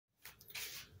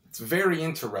very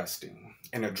interesting.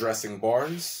 In addressing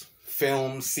bars,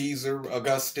 film, Caesar,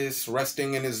 Augustus,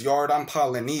 resting in his yard, I'm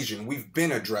Polynesian. We've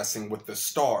been addressing with the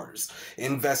stars.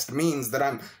 Invest means that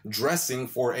I'm dressing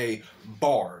for a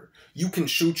bar. You can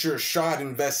shoot your shot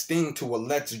investing to a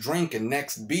let's drink and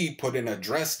next be put an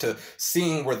address to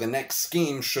seeing where the next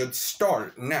scheme should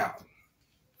start now.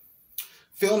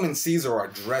 Film and Caesar are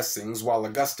dressings while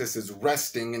Augustus is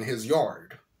resting in his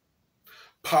yard.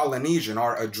 Polynesian,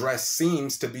 our address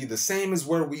seems to be the same as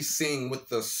where we sing with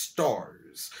the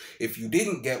stars. If you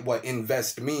didn't get what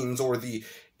invest means or the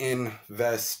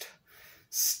invest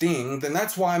sting, then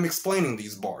that's why I'm explaining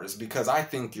these bars, because I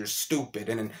think you're stupid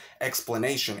and an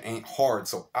explanation ain't hard,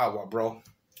 so awa, bro.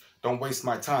 Don't waste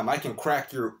my time. I can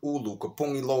crack your ulu,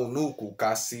 kapungi lo nuku,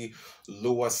 kasi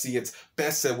lua, see it's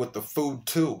bese with the food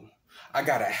too. I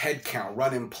got a head count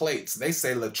running plates. They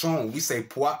say lechon, we say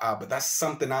pua'a, but that's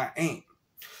something I ain't.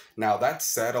 Now that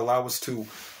said, allow us to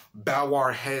bow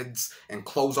our heads and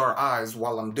close our eyes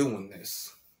while I'm doing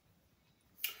this.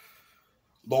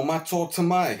 Lo mato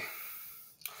tamai.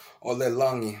 Ole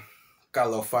langi.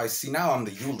 Kalofai. See, now I'm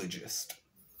the eulogist.